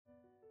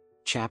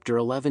Chapter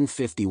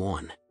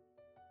 1151.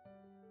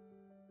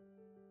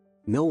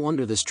 No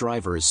wonder this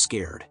driver is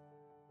scared.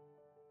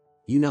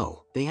 You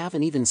know, they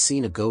haven't even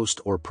seen a ghost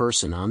or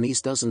person on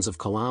these dozens of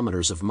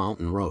kilometers of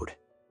mountain road.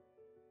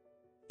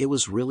 It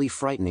was really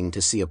frightening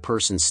to see a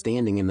person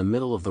standing in the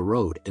middle of the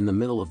road in the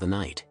middle of the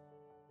night.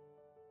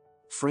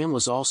 Fram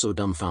was also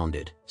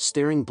dumbfounded,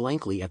 staring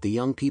blankly at the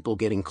young people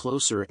getting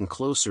closer and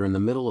closer in the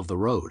middle of the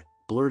road,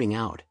 blurting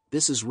out,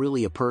 "This is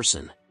really a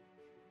person."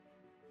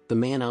 The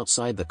man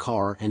outside the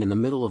car and in the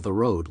middle of the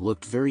road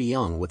looked very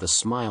young with a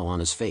smile on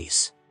his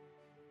face.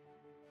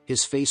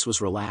 His face was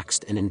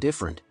relaxed and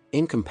indifferent,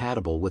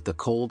 incompatible with the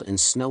cold and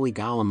snowy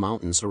Gollum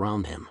mountains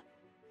around him.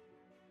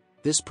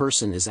 This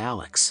person is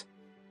Alex.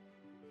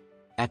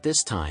 At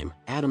this time,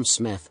 Adam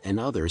Smith and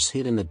others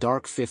hid in the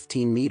dark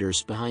 15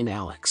 meters behind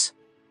Alex.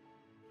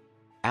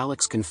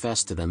 Alex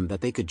confessed to them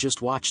that they could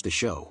just watch the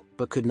show,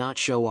 but could not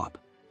show up.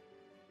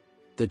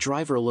 The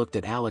driver looked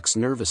at Alex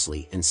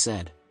nervously and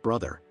said,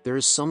 "Brother, there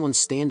is someone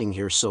standing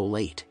here so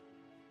late.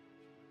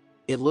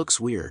 It looks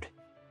weird.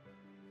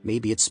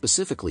 Maybe it's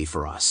specifically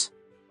for us."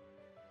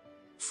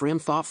 Fram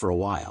thought for a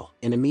while,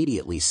 and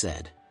immediately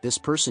said, "This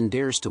person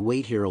dares to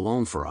wait here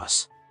alone for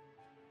us.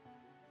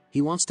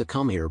 He wants to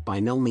come here, by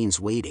no means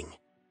waiting.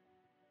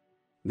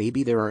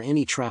 Maybe there are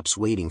any traps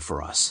waiting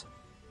for us.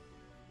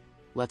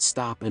 Let's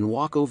stop and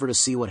walk over to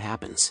see what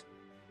happens."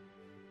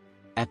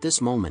 At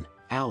this moment,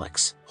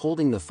 Alex,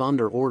 holding the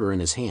Thunder Order in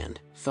his hand,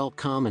 felt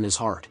calm in his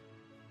heart.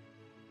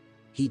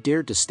 He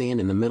dared to stand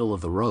in the middle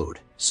of the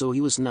road, so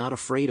he was not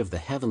afraid of the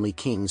Heavenly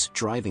Kings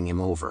driving him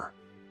over.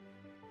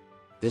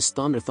 This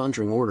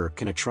thundering order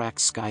can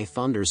attract sky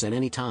thunders at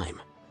any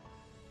time.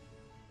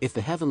 If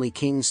the Heavenly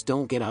Kings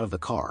don't get out of the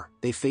car,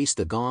 they face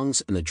the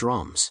gongs and the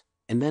drums,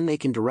 and then they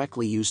can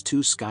directly use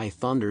two sky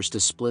thunders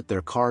to split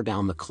their car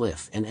down the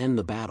cliff and end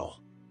the battle.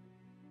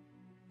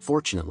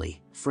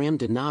 Fortunately, Fram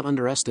did not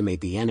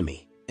underestimate the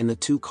enemy, and the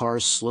two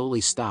cars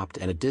slowly stopped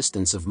at a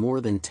distance of more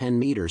than 10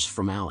 meters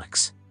from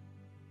Alex.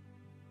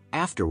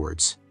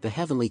 Afterwards, the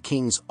Heavenly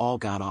Kings all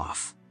got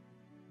off.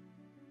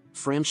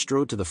 Fram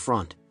strode to the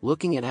front,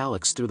 looking at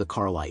Alex through the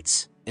car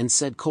lights, and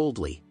said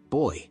coldly,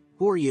 "Boy,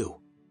 who are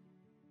you?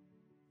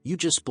 You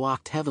just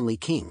blocked Heavenly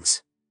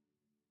Kings."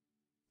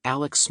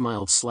 Alex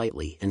smiled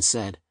slightly and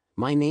said,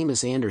 "My name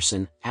is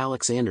Anderson,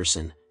 Alex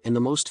Anderson, and the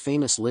most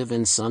famous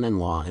live-in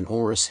son-in-law in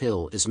Orris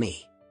Hill is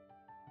me."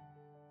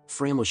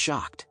 Fram was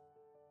shocked.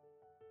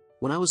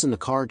 "When I was in the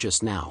car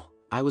just now,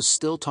 I was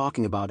still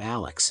talking about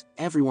Alex.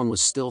 Everyone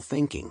was still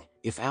thinking,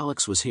 if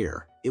Alex was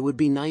here, it would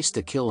be nice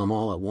to kill him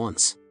all at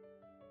once.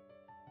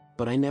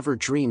 But I never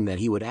dreamed that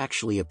he would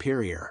actually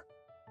appear here.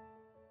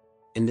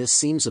 And this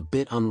seems a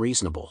bit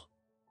unreasonable."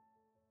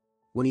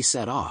 When he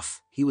set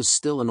off, he was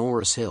still in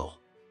Orris Hill.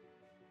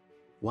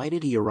 Why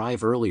did he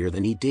arrive earlier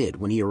than he did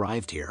when he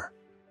arrived here?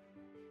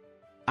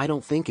 I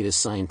don't think it is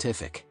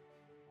scientific.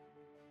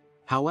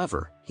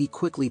 However, he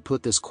quickly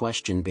put this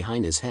question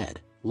behind his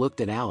head,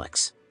 looked at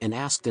Alex, and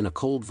asked in a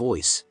cold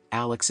voice,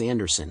 "Alex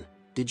Anderson,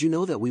 did you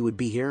know that we would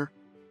be here?"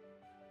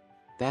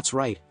 "That's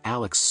right,"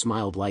 Alex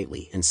smiled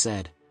lightly and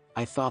said,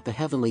 "I thought the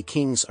Heavenly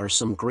Kings are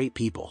some great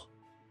people.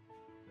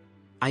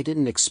 I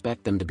didn't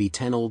expect them to be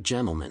 10 old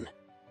gentlemen.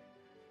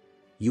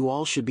 You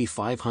all should be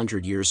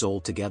 500 years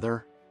old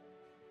together."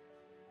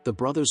 The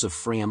brothers of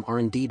Fram are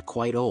indeed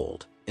quite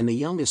old, and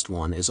the youngest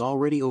one is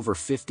already over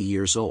 50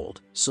 years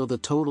old, so the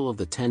total of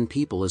the 10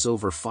 people is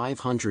over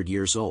 500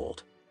 years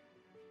old.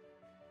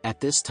 At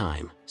this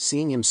time,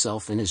 seeing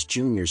himself and his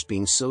juniors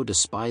being so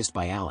despised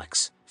by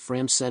Alex,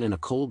 Fram said in a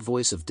cold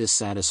voice of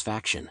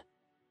dissatisfaction,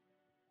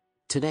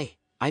 "Today,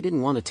 I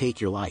didn't want to take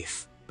your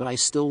life, but I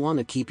still want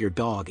to keep your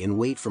dog and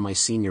wait for my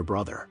senior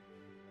brother.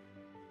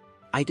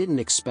 I didn't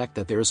expect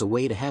that there is a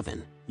way to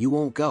heaven, you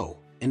won't go,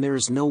 and there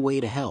is no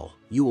way to hell,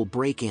 you will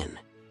break in.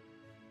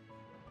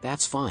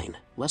 That's fine,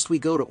 lest we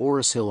go to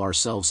Orris Hill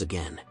ourselves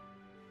again."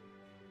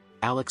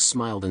 Alex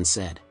smiled and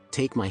said,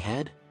 "Take my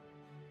head?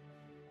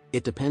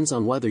 It depends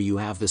on whether you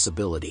have this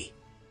ability."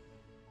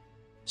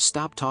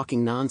 "Stop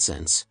talking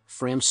nonsense,"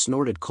 Fram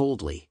snorted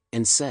coldly,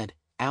 and said,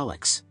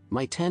 "Alex,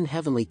 my 10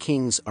 Heavenly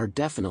Kings are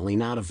definitely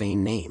not a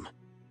vain name.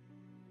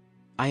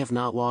 I have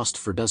not lost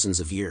for dozens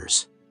of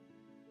years.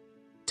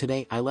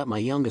 Today I let my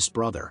youngest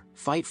brother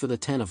fight for the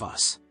 10 of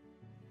us.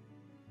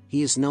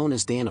 He is known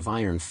as Dan of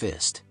Iron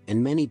Fist,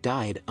 and many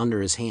died under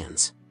his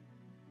hands.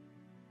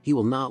 He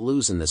will not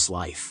lose in this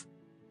life."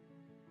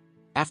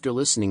 After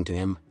listening to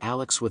him,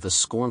 Alex with a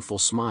scornful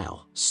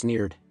smile,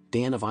 sneered,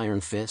 "Dan of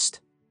Iron Fist?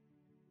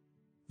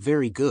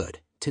 Very good,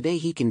 today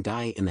he can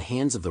die in the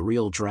hands of the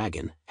real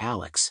dragon,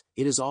 Alex.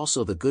 It is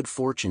also the good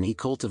fortune he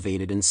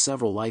cultivated in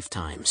several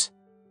lifetimes."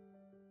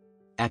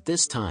 At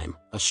this time,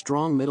 a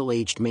strong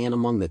middle-aged man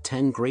among the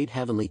 10 great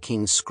Heavenly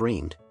Kings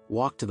screamed,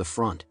 walked to the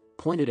front,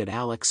 pointed at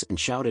Alex and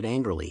shouted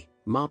angrily,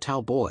 "Mao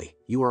boy,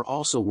 you are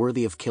also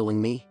worthy of killing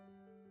me?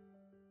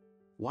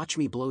 Watch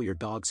me blow your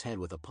dog's head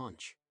with a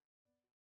punch."